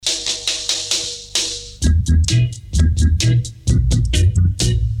One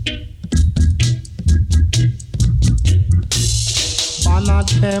of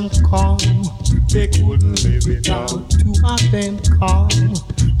them come, they couldn't live without. Two of them come,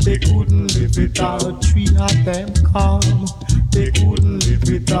 they couldn't live without. Three of them come, they couldn't live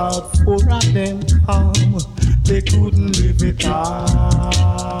without. Four of them come, they couldn't live without.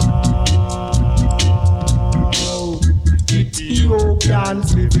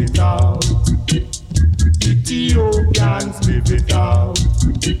 Ethiopians live without. Ethiopians live without.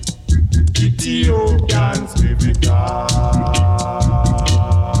 Ethiopians live without.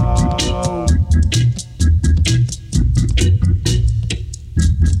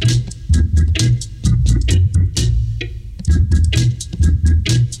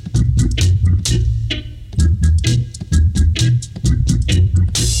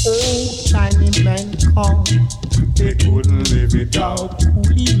 Old Chinese men come, they couldn't live without.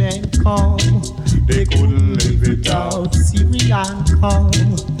 Coolie men come, they couldn't live without. Syrian come,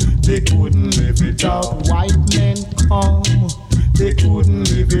 they couldn't live without. White men come, they couldn't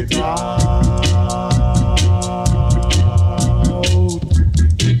live without.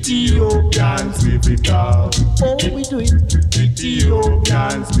 Ethiopians live without. Oh, we do it.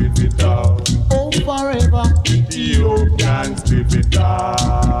 Ethiopians live without. Oh, forever. Ethiopians live without.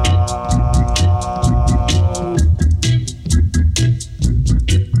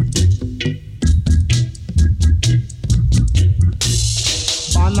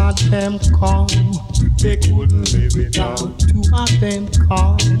 One of them come, they couldn't live without. Two of them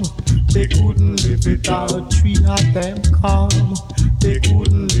come, they couldn't live without. Three of them come, they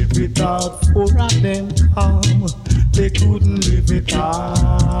couldn't live without. Four of them come, they couldn't live without.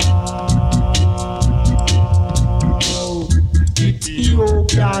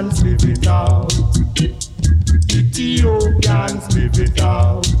 Ethiopians live without. Ethiopians live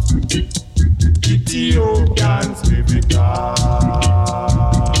without. Ethiopians live without.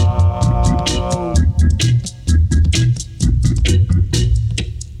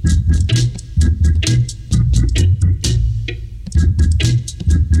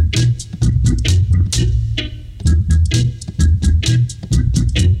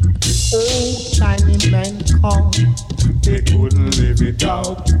 Old Chinese men come, they couldn't live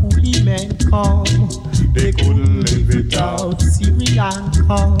without. Coolie men come, they couldn't live without. Syrian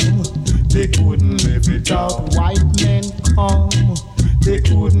come, they couldn't live without. White men come, they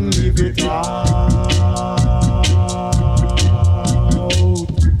couldn't live without.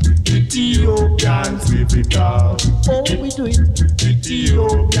 Ethiopians live without. Oh, we do it.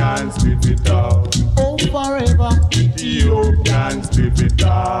 Ethiopians live without. Oh, forever. Ethiopians live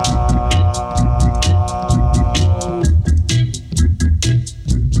without.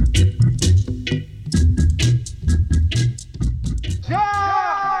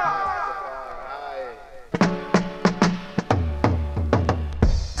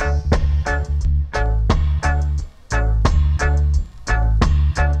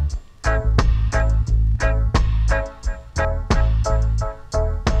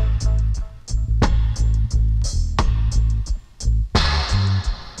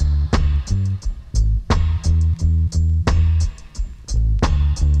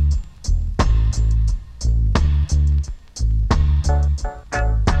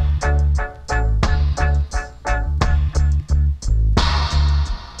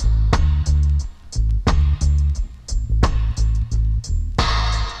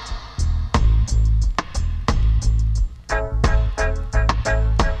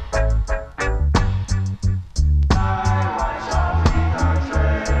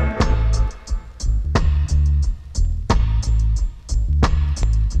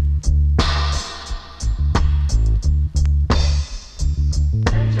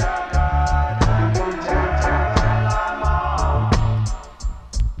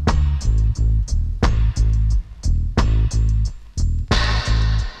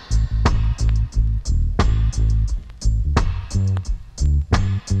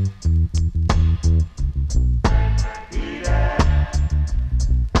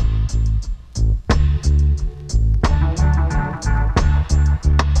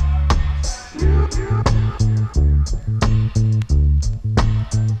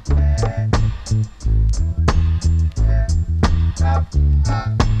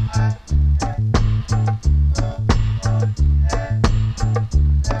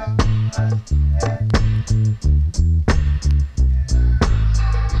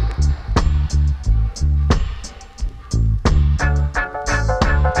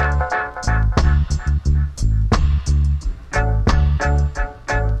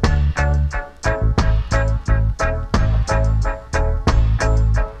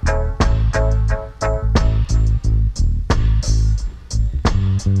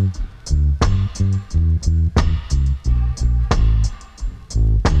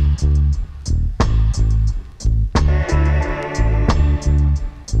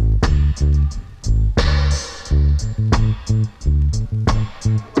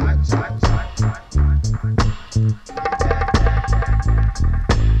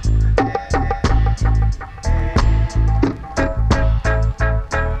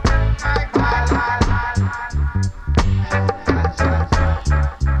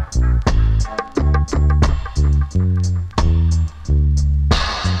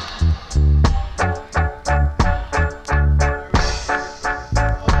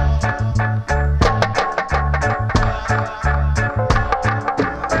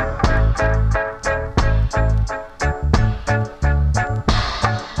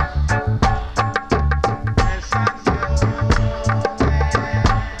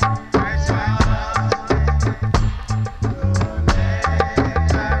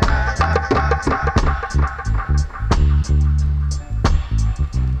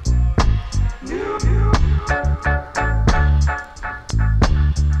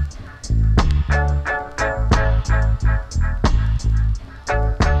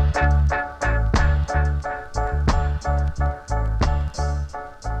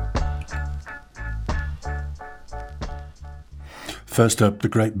 First up, The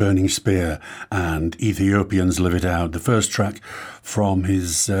Great Burning Spear and Ethiopians Live It Out, the first track from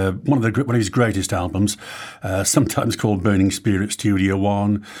his one of his greatest albums, sometimes called Burning Spear at Studio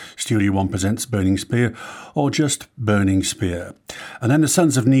One. Studio One presents Burning Spear, or just Burning Spear. And then the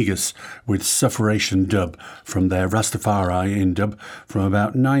Sons of Negus with Sufferation Dub from their Rastafari in dub from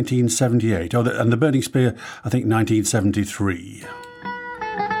about 1978. And the Burning Spear, I think 1973.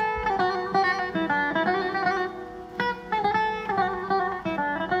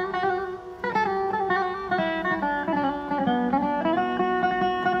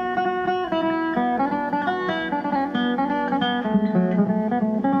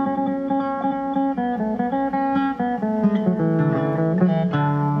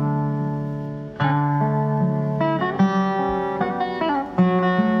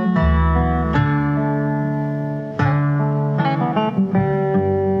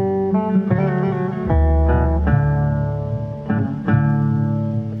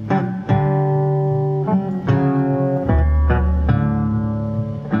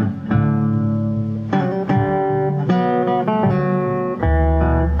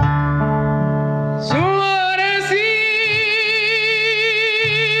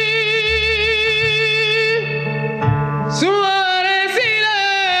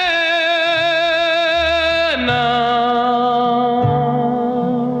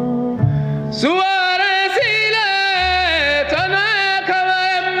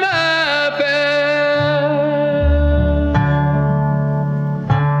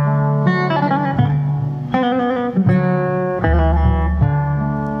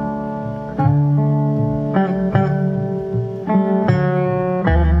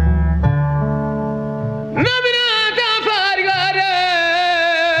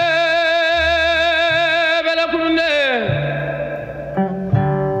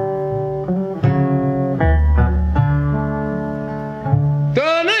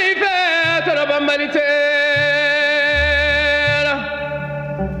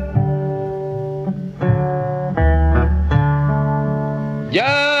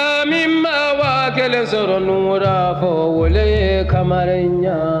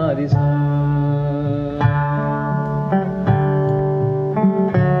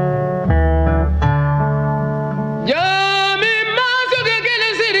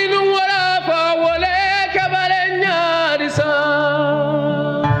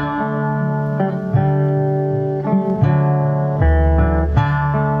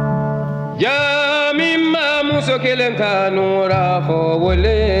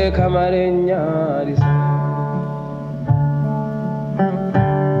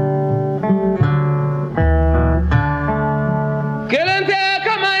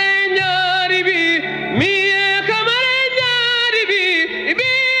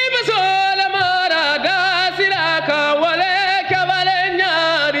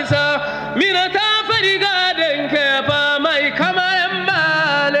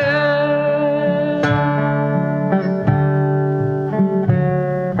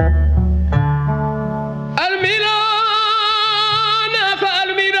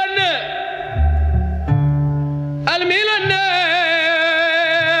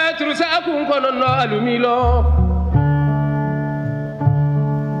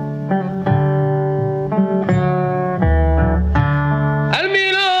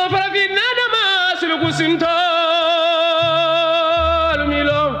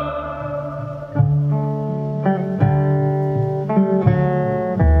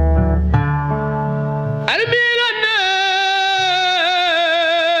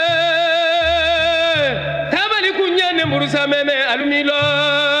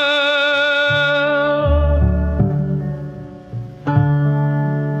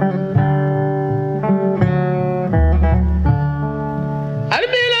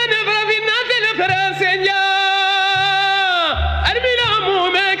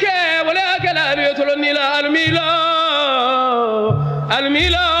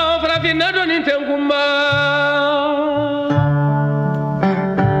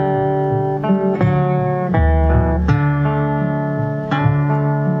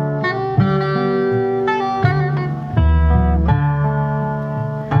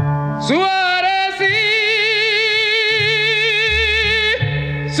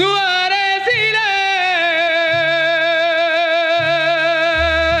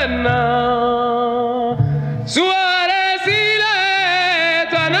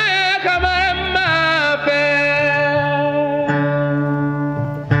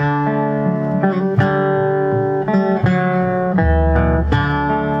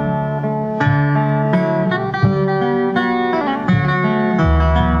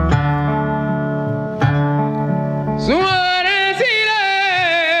 Suare sile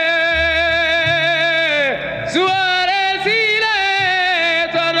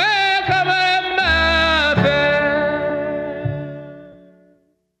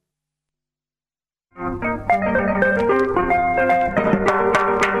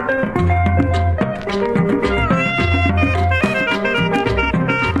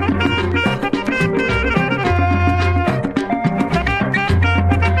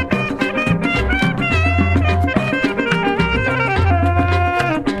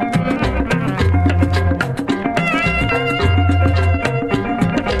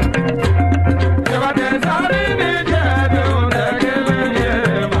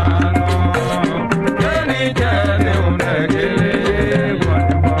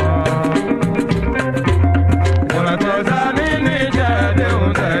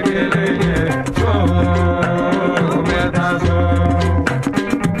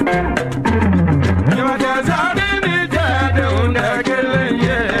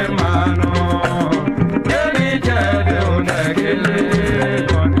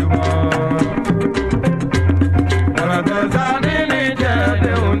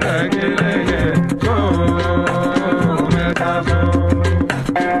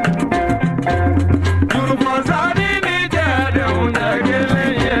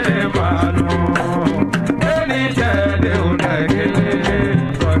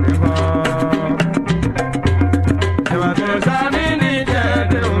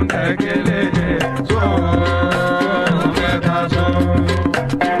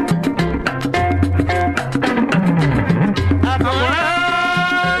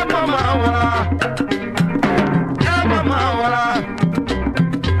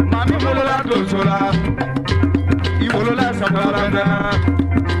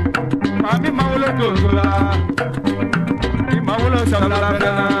tuzula imawulo sabla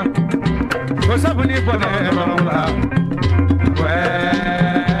bena ko sabuni bone mamula we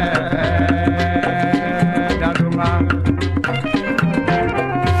daduma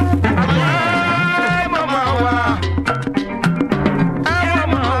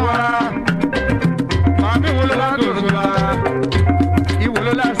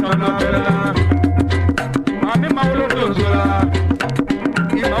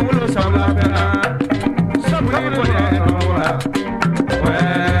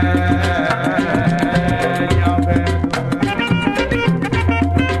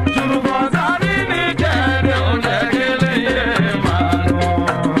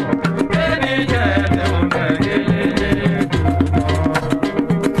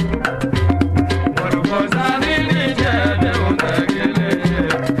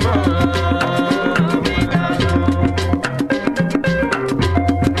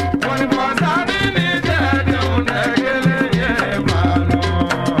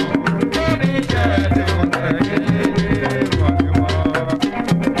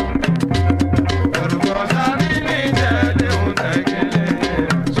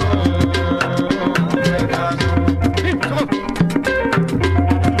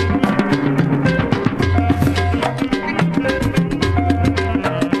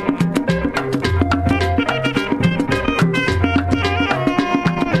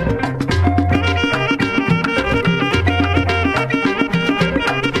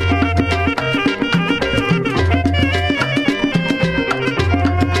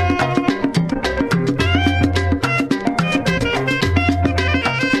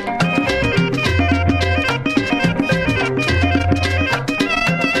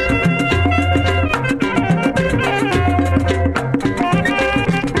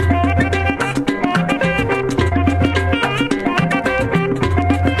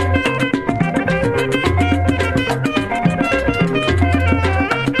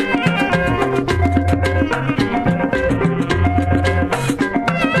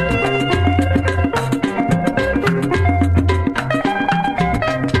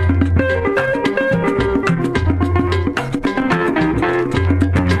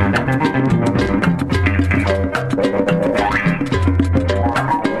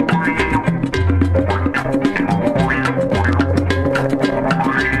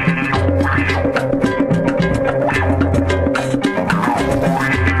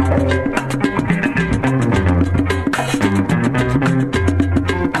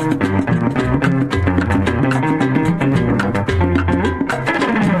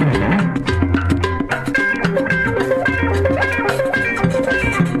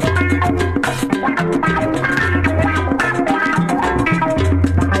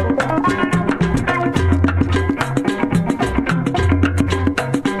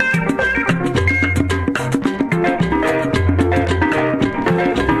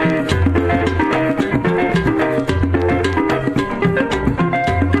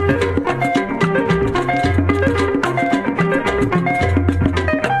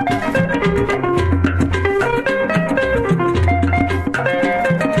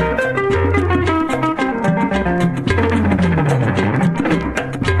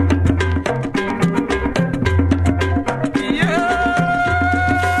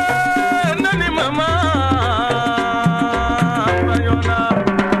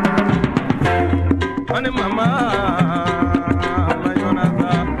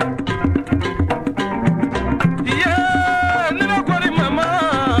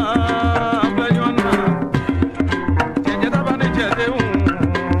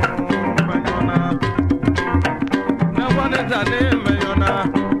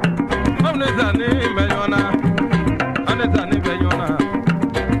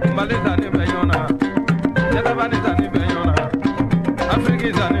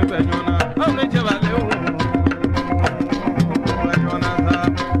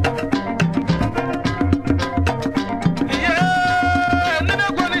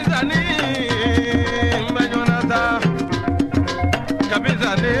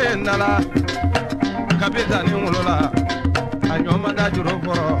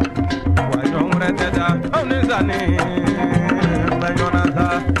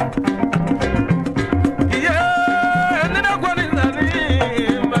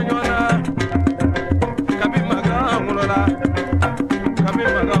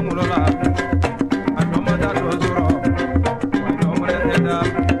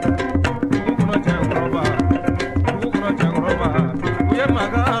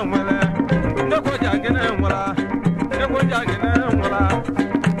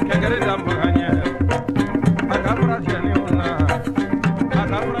Kagere dambaganye, akapra chani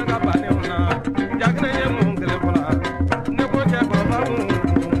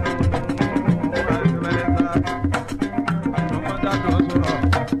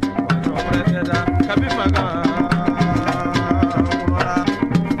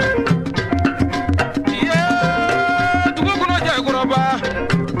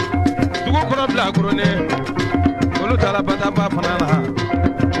Utala Bataba Fanana,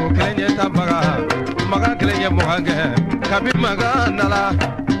 Kenya Tabaga, Maga Kenya Mohanga, Kabi Maga Nala,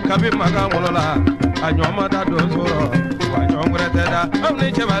 Kabi Maga Mola, and your mother does for your Greta,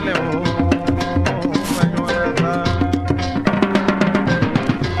 only Chevale.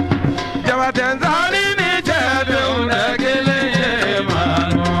 Tanzania ni jade unagele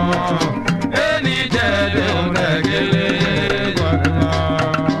mano, eni jade unagele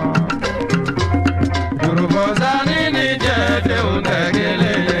Urubozani ni jade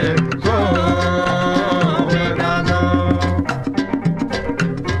unagele so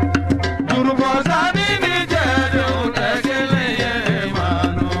Urubozani ni jade unagele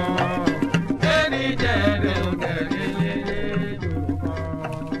mano, eni jade unagele.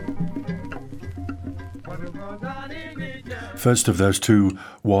 First of those two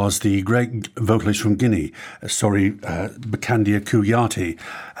was the great vocalist from Guinea, Bakandia Kouyaté,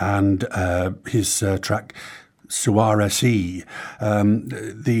 and his track Suaresi.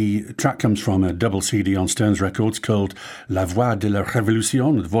 The track comes from a double CD on Stearns Records called La Voix de la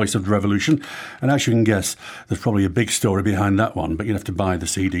Révolution, the voice of the revolution. And as you can guess, there's probably a big story behind that one, but you'd have to buy the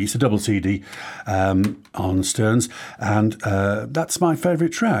CD. It's a double CD on Stearns, and that's my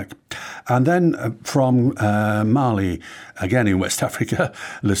favourite track. And then from Mali, again in West Africa,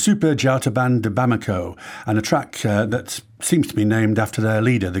 Le Super Jata Band de Bamako, and a track that seems to be named after their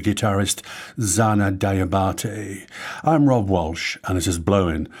leader, the guitarist Zana Diabate. I'm Rob Walsh, and this is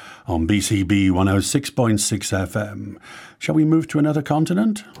Blowin' on BCB 106.6 FM. Shall we move to another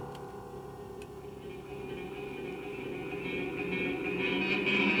continent?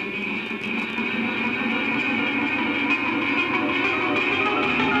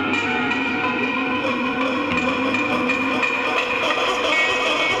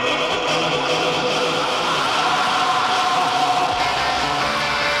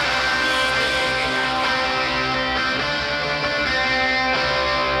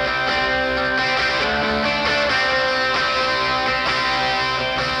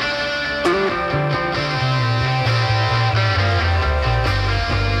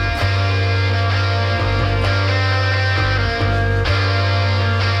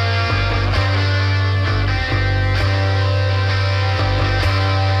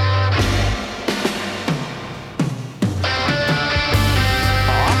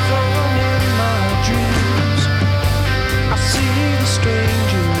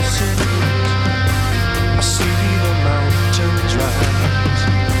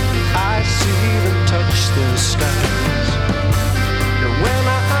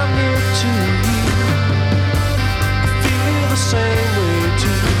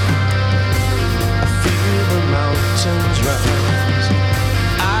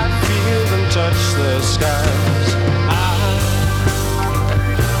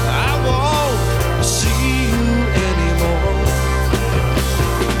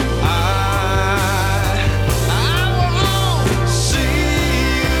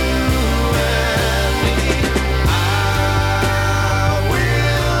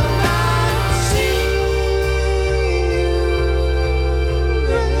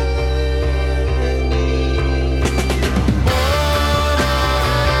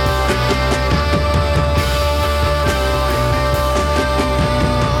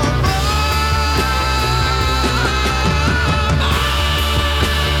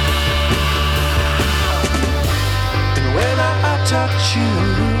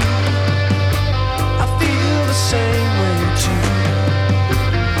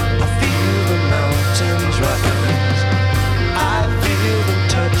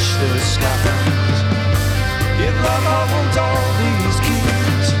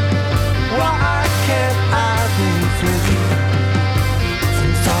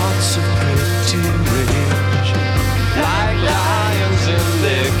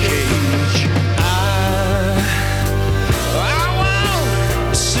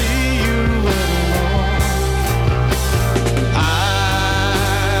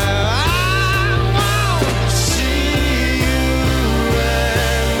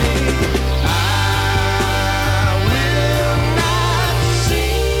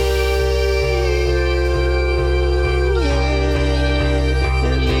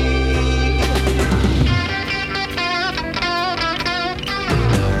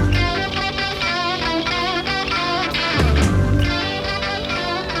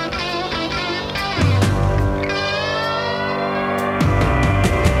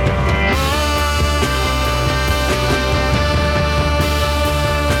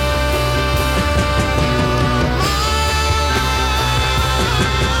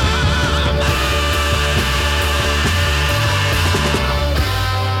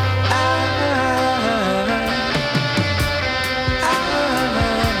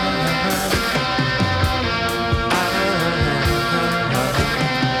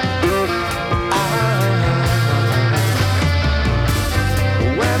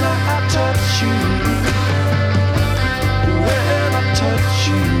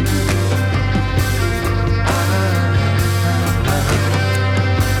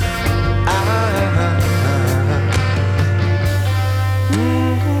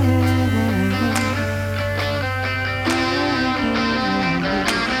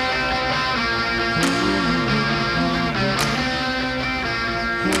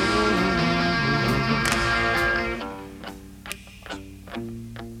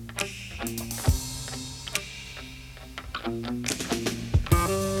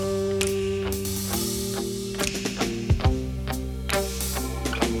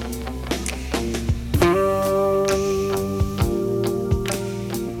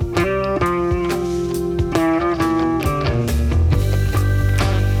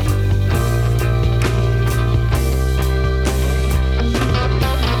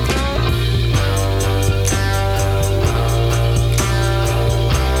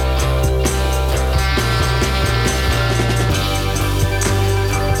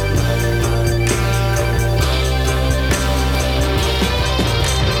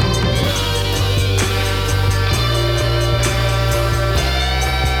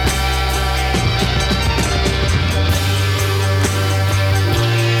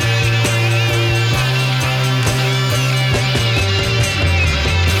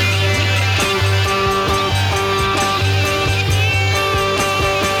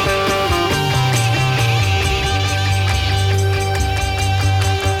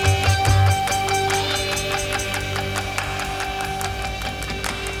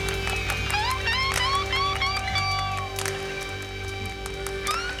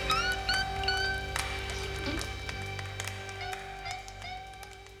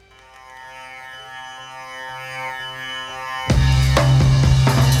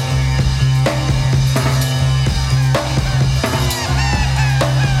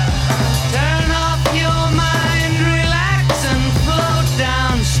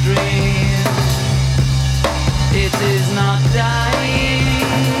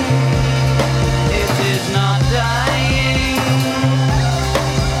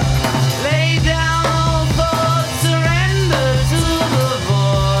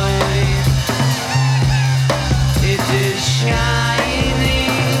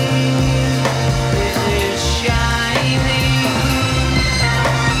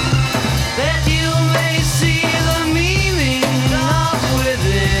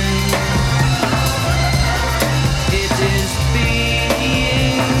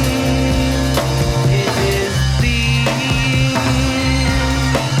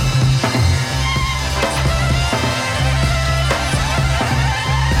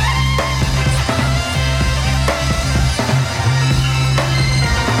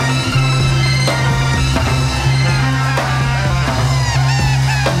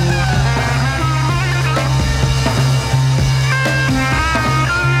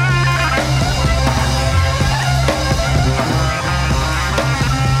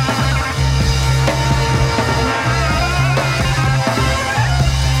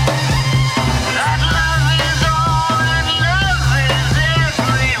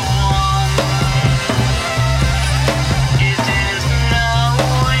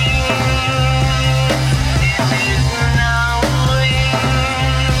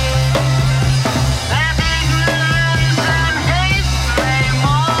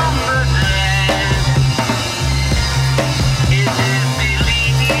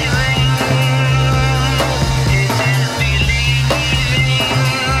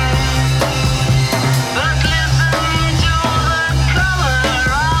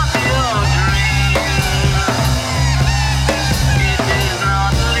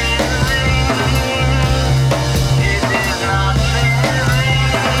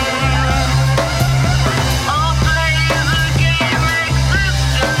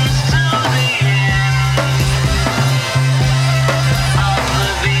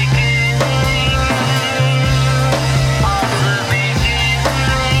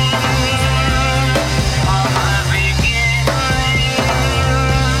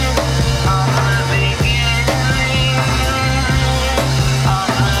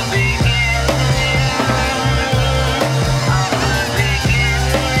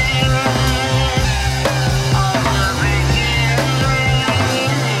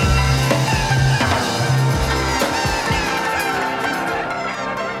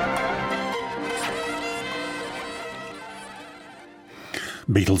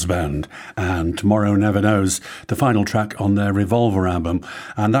 Beatles band, and Tomorrow Never Knows, the final track on their Revolver album,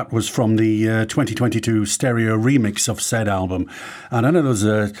 and that was from the 2022 stereo remix of said album. And I know there's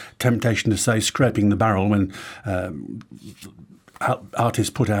a temptation to say scraping the barrel when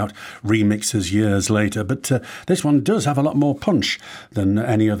artists put out remixes years later, but this one does have a lot more punch than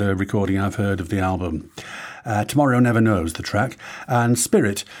any other recording I've heard of the album. Tomorrow Never Knows, the track, and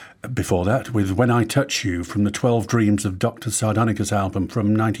Spirit before that with When I Touch You from the 12 Dreams of Dr. Sardonicus album from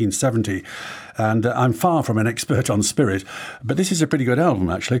 1970. And I'm far from an expert on Spirit, but this is a pretty good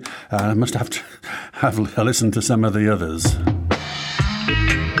album actually. I must have to have a listen to some of the others.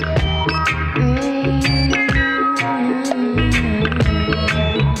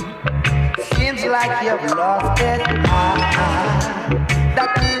 Seems like you've lost it,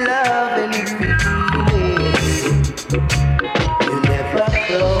 that love and you never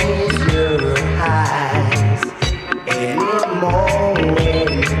close your eyes anymore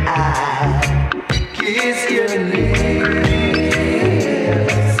when I kiss your lips,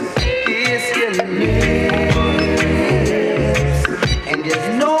 and there's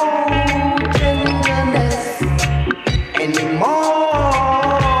no tenderness anymore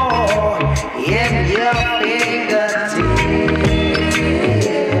in your fingertips.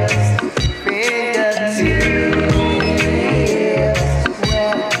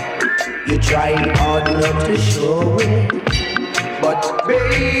 Trying hard not to show it, but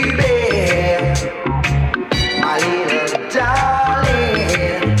baby, my little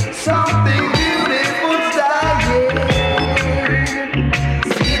darling, something beautiful started.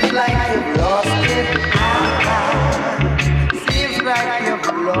 Seems like you've lost it, seems like you've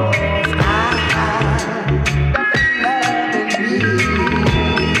lost love in me.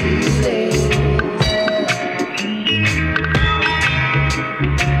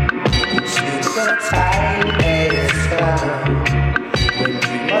 Time has come when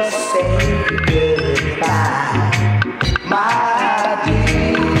we must say goodbye, my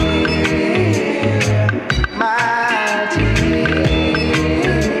dear, my dear.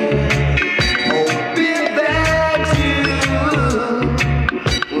 Hoping that you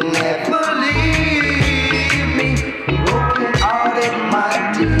never leave me, broken hearted, my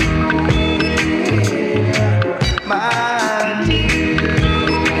dear, my dear.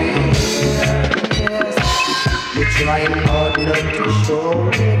 Trying hard not to show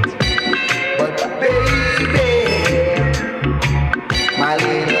it, but baby, my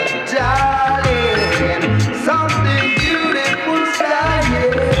little darling, something beautiful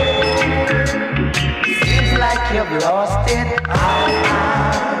started. Seems like you've lost it,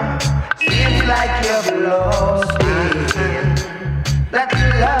 seems like you've lost it. That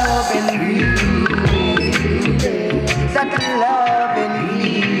love in you, that love in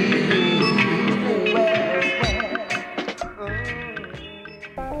you.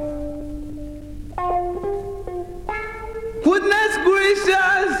 Goodness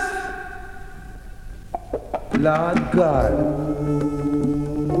gracious, Lord God.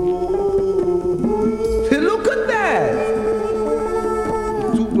 Hey, look at that.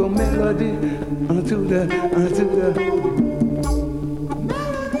 To the melody, to the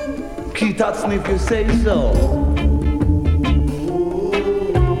key touching if you say so.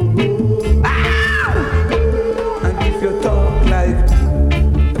 Ah! And if you talk like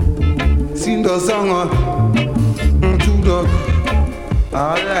sing the song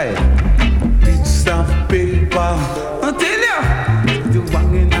alright, bits of paper, I tell ya, the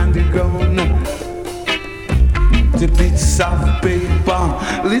banging on the ground. The bits of paper,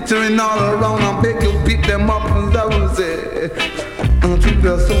 littering all around. I beg you pick them up and I will say, until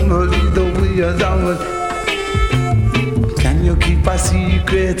the sun will lead the way as I was. Can you keep a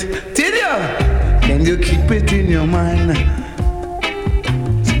secret? Tell ya, can you keep it in your mind?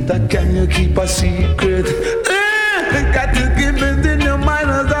 That can you keep a secret? Got to keep it in your mind,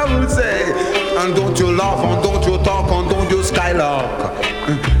 as I would say. And don't you laugh, and don't you talk, and don't you skylark.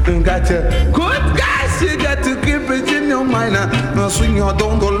 Got to, good guys, you got to keep it in your mind. Swing your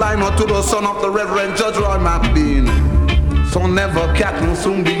down the line or to the son of the Reverend Judge Roy McBean. So never captain,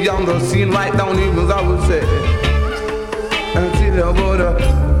 soon be on the scene, right down even, I would say. Until the border,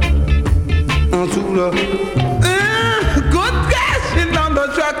 until the good guys, in on the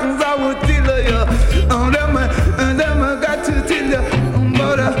track, as I would tell you. And them I got to tell you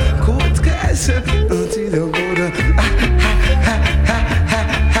about a court case until the border.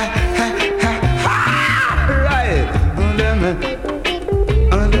 Right.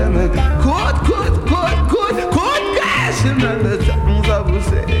 And them court case and the songs I will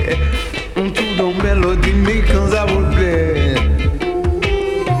say to the melody makers I will play.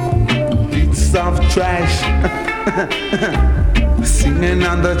 Bits of trash singing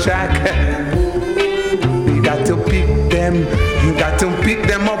on the track. You got to pick them, you got to pick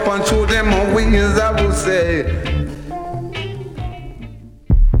them up and show them on wings, I will say.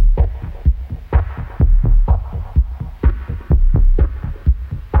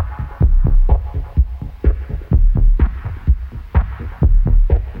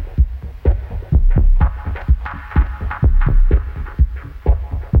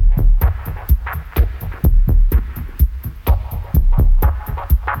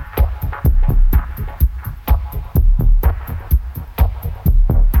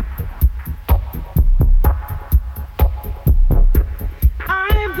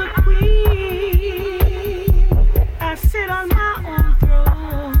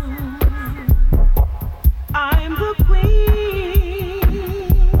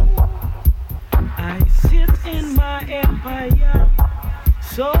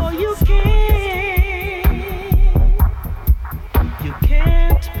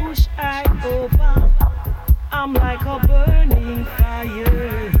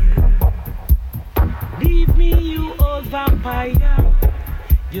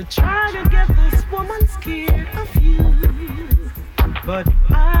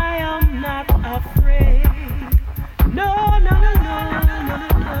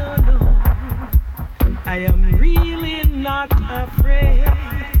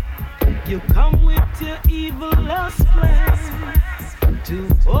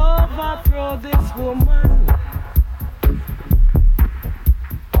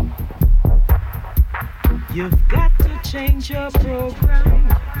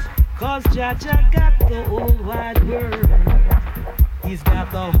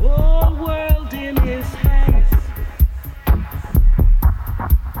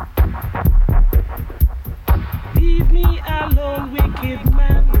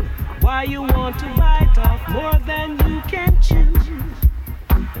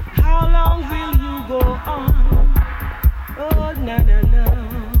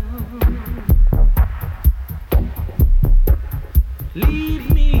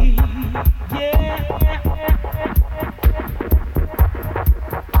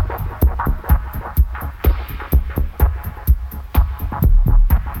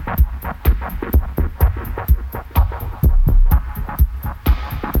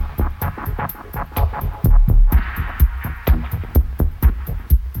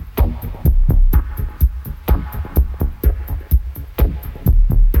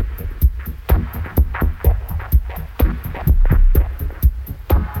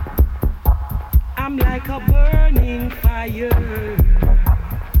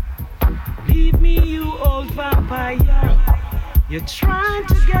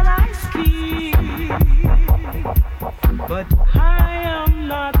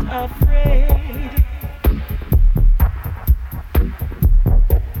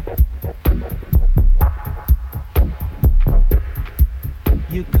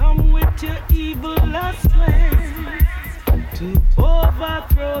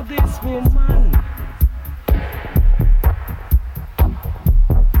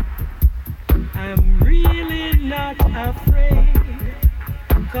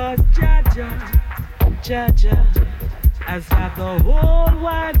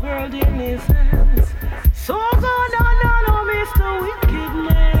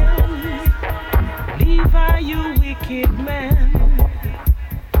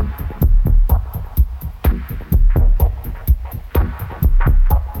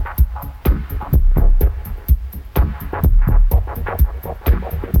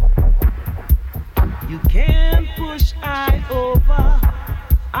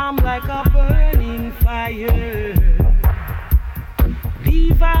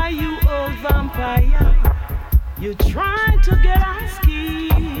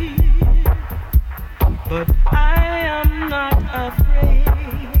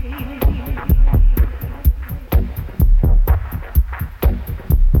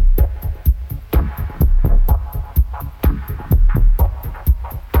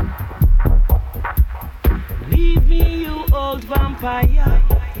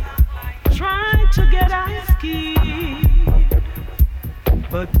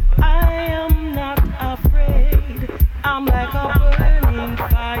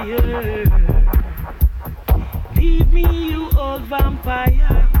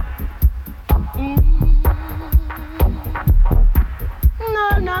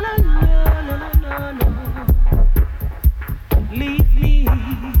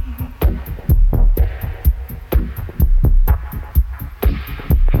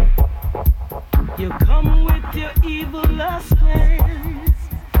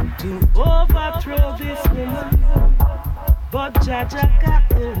 to overthrow this woman. But Jaja got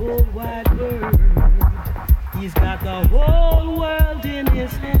the whole wide world. He's got the whole world in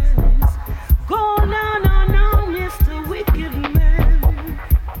his hands. Go now, now, now, Mr. Wicked Man.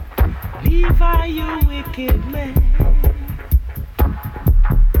 Levi, you wicked man.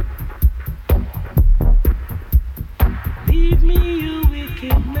 Leave me, you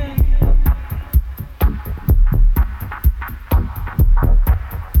wicked man.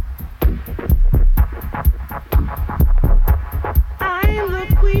 I'm the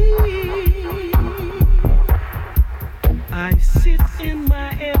queen. I sit in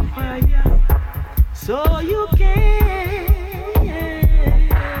my empire, so you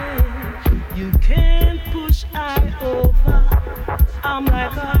can't push I over. I'm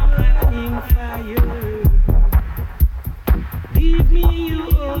like a burning fire. Leave me, you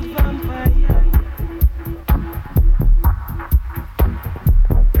old vampire.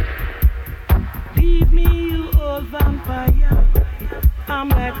 Leave me, you old vampire. I'm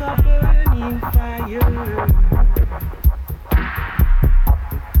like a burning fire.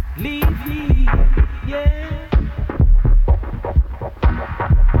 Leave me, yeah.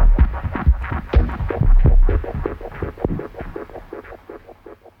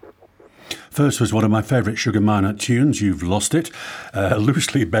 First was one of my favourite Sugar Minott tunes, You've Lost It,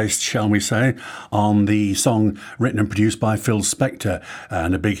 loosely based, shall we say, on the song written and produced by Phil Spector,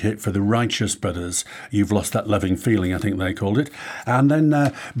 and a big hit for the Righteous Brothers, You've Lost That Loving Feeling, I think they called it. And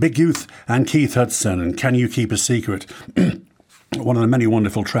then Big Youth and Keith Hudson, and Can You Keep a Secret? One of the many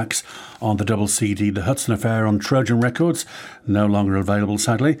wonderful tracks on the double CD, The Hudson Affair on Trojan Records, no longer available,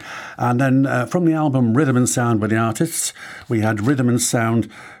 sadly. And then from the album Rhythm and Sound by the Artists, we had Rhythm and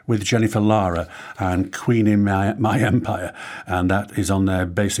Sound with Jennifer Lara and Queen in My Empire, and that is on their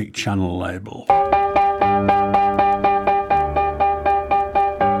Basic Channel label.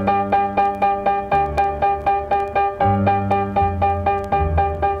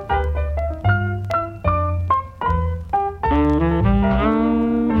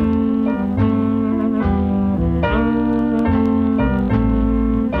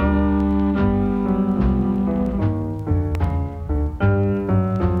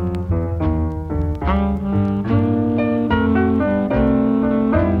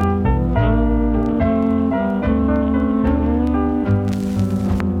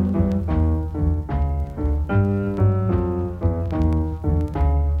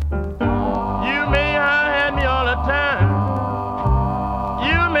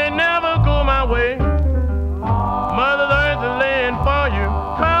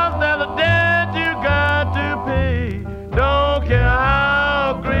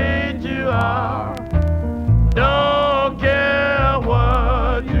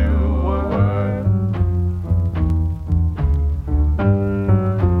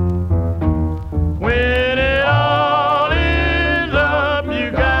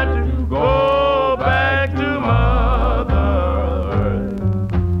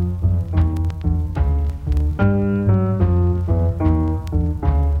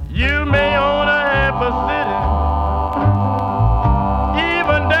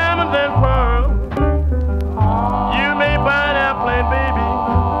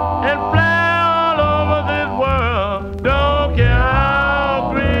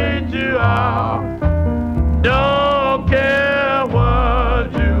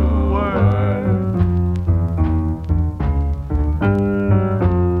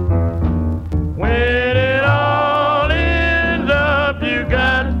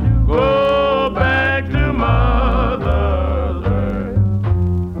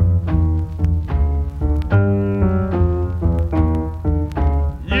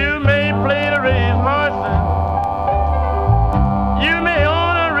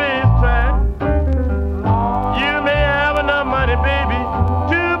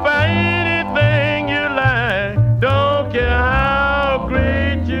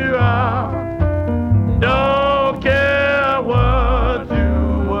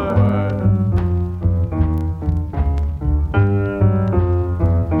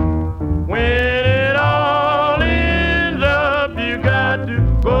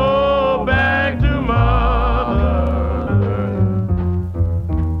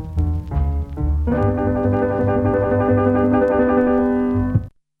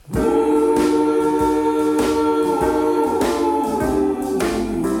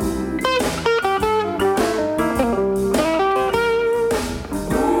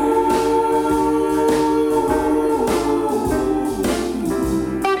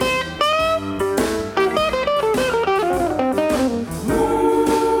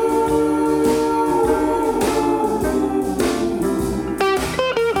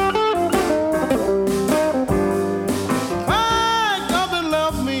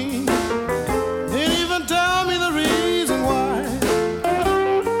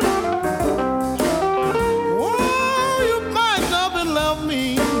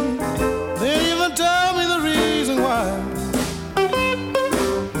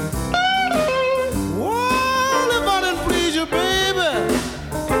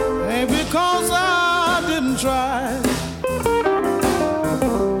 try.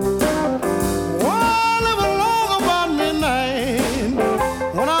 Oh, live along about midnight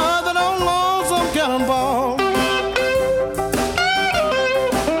when I heard that old lonesome cannonball.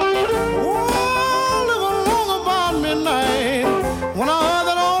 Oh, live along about midnight when I heard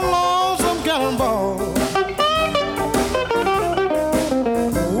that old lonesome cannonball.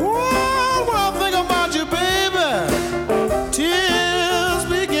 Oh, when I think about you, baby, tears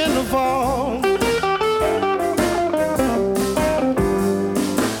begin to fall.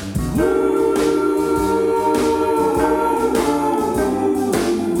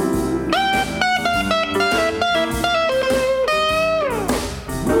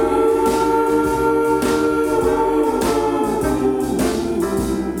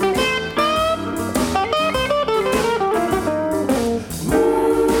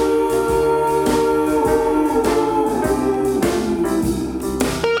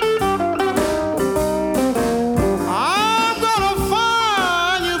 I'm gonna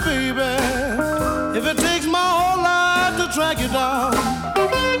find you, baby, if it takes my whole life to track you down.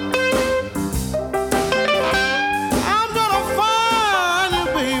 I'm gonna find you,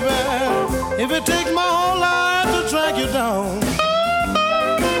 baby, if it takes my whole life to track you down.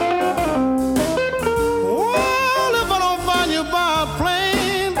 Well, if I don't find you by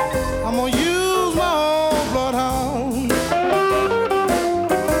plane, I'm gonna use my old bloodhound.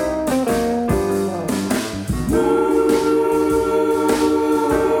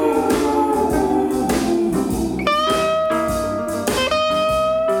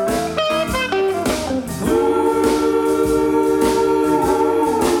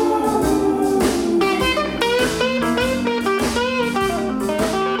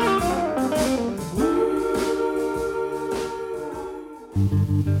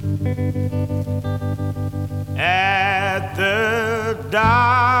 At the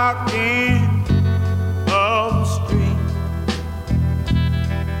dark end of the street,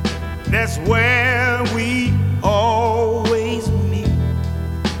 that's where we always meet,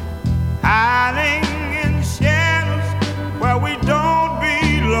 hiding in shadows where we don't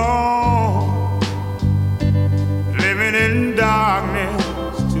belong, living in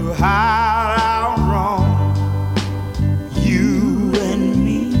darkness to hide our wrong. You and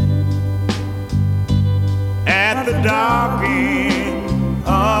me at the dark end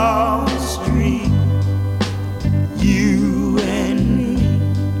of the street, you and me.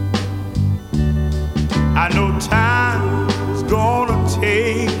 I know time's gonna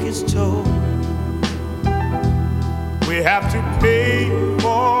take its toll. We have to pay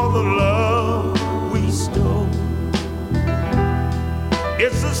for the love we stole.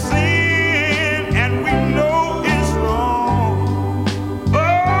 It's a sin and we know it's wrong. Oh,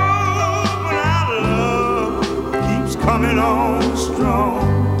 but our love keeps coming on strong.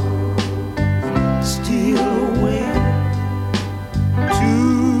 Steal away to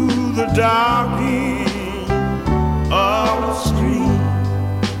the dark end of the street.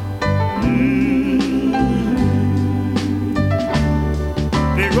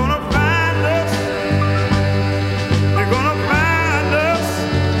 They're gonna find us. They're gonna find us.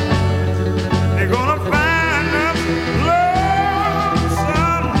 They're gonna find us, Lord,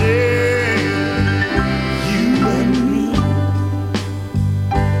 someday. You and me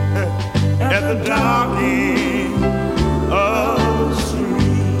at the dark end of the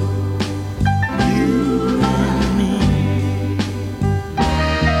street. You and me.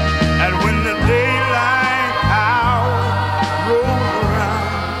 And when the daylight hour rolls around,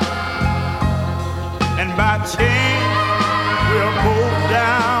 and by chance we're both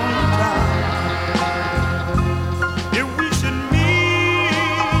downtown, if we should meet,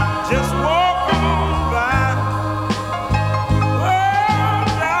 just walk on by. Oh,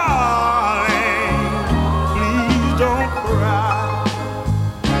 darling, please don't cry.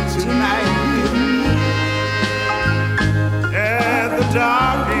 Tonight with me at the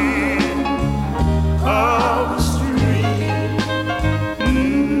dark end of the street.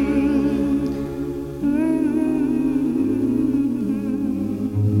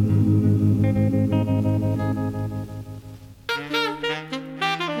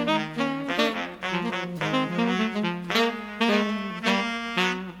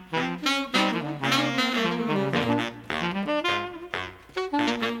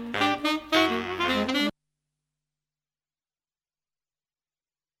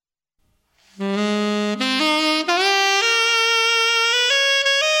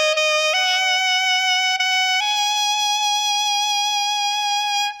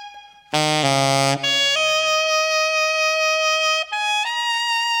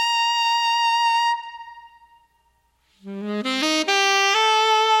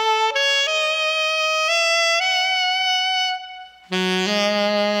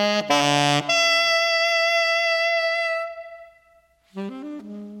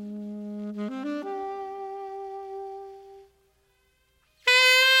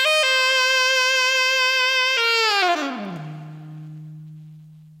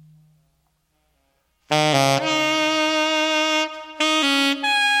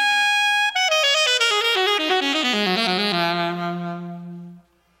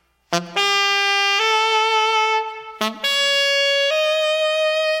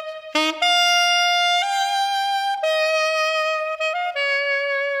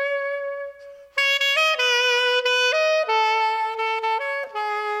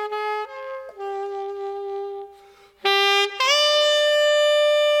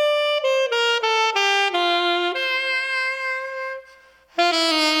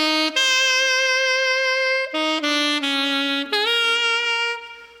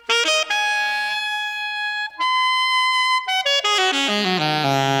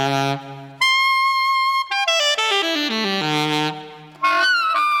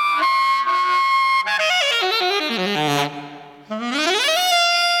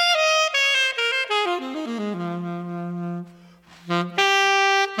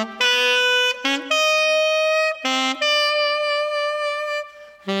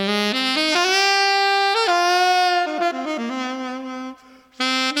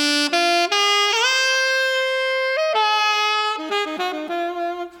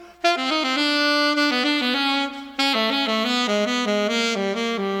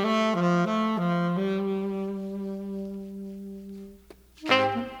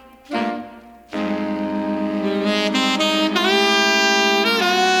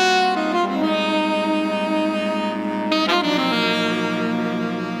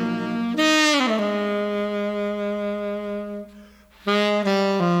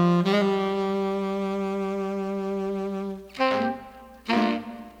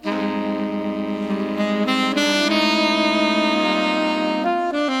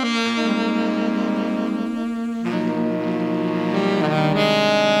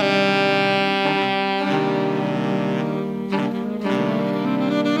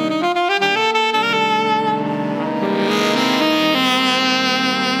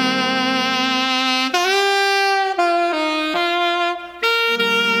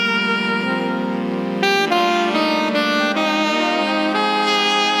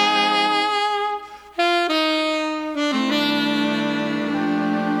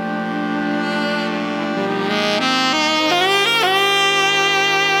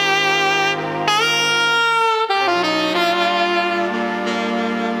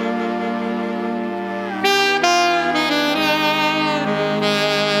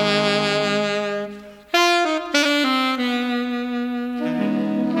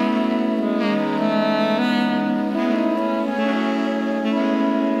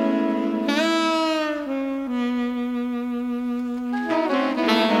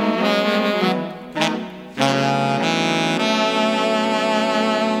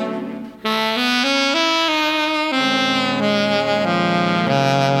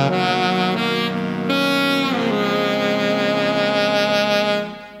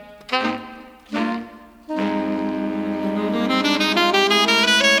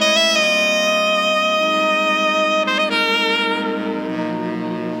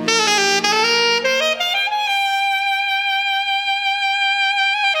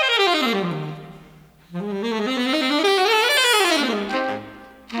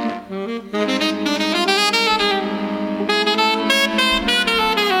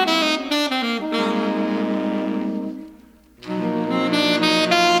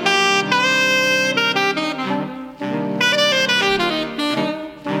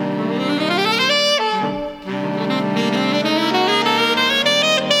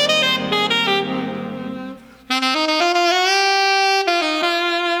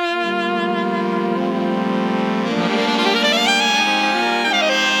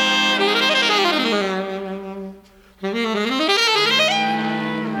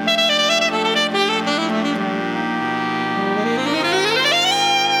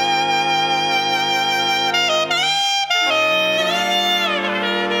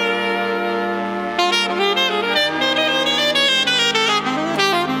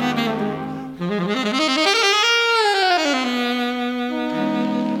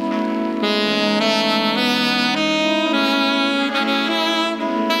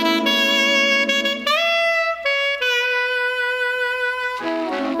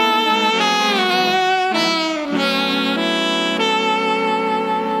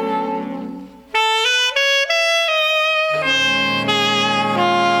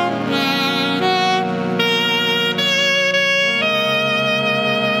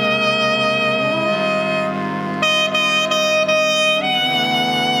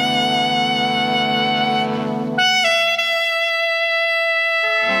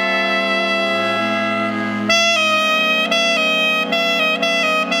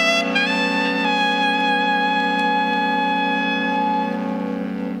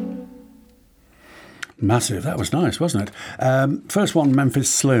 Massive. That was nice, wasn't it? First one, Memphis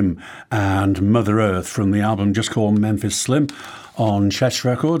Slim and Mother Earth from the album just called Memphis Slim on Chess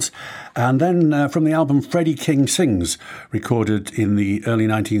Records. And then from the album Freddie King Sings, recorded in the early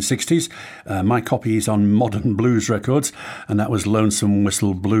 1960s. My copy is on Modern Blues Records, and that was Lonesome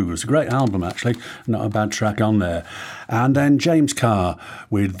Whistle Blues. A great album, actually. Not a bad track on there. And then James Carr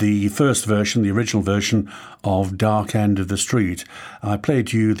with the first version, the original version of Dark End of the Street. I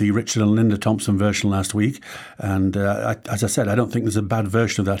played you the Richard and Linda Thompson version last week, and as I said, I don't think there's a bad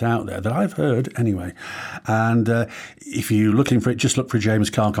version of that out there, that I've heard anyway. And if you're looking for it, just look for a James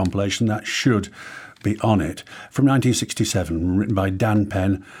Carr compilation. That should be on it. From 1967, written by Dan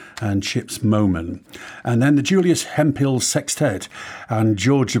Penn and Chips Moman. And then the Julius Hemphill Sextet and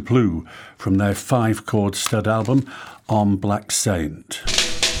George Duplu from their 5-chord stud album On Black Saint.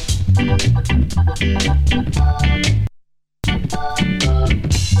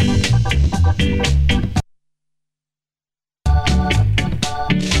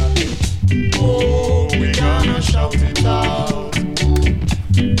 Oh, we're gonna shout it out.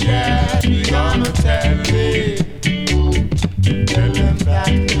 Yeah, we're gonna tell them that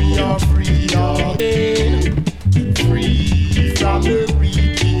we are free again. Free from the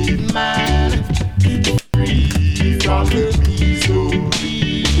wicked man. Free from the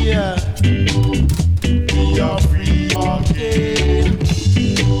misery. We are free again.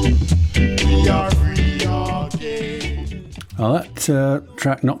 We are free again. Well, that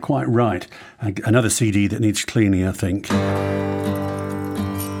track not quite right. Another CD that needs cleaning, I think.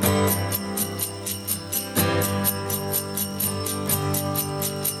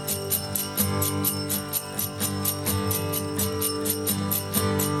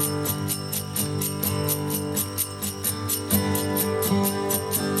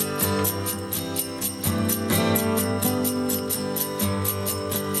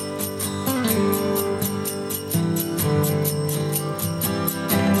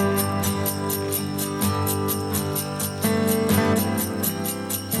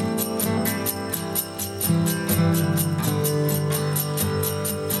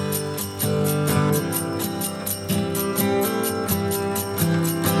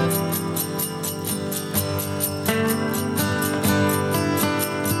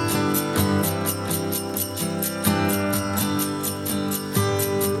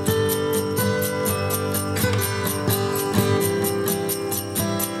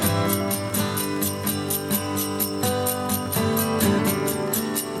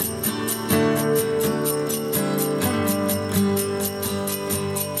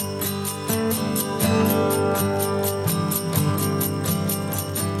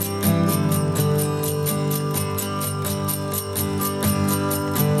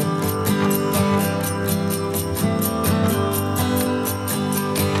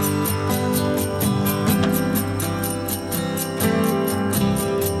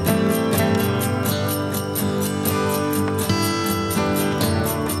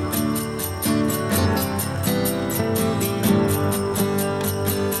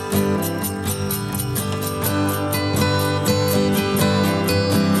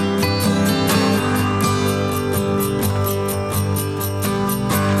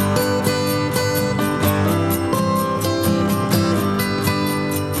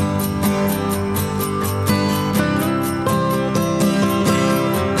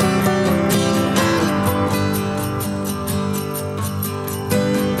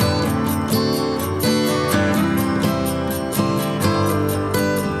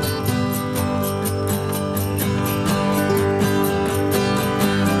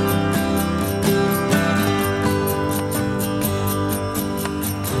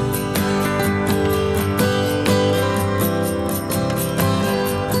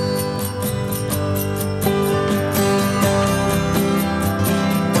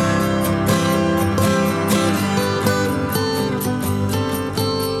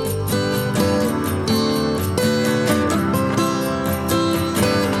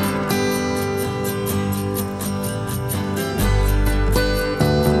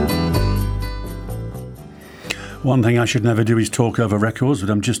 One thing I should never do is talk over records, but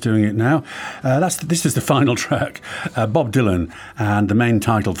I'm just doing it now. This is the final track, Bob Dylan, and the main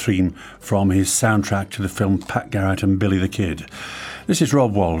title theme from his soundtrack to the film Pat Garrett and Billy the Kid. This is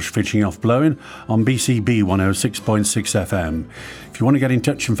Rob Walsh featuring off Blowin' on BCB 106.6 FM. If you want to get in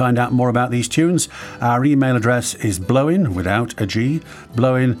touch and find out more about these tunes, our email address is blowin, without a G,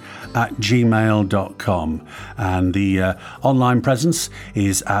 blowin@gmail.com. And the online presence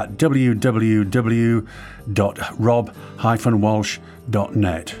is at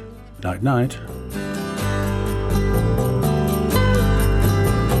www.rob-walsh.net. Night night.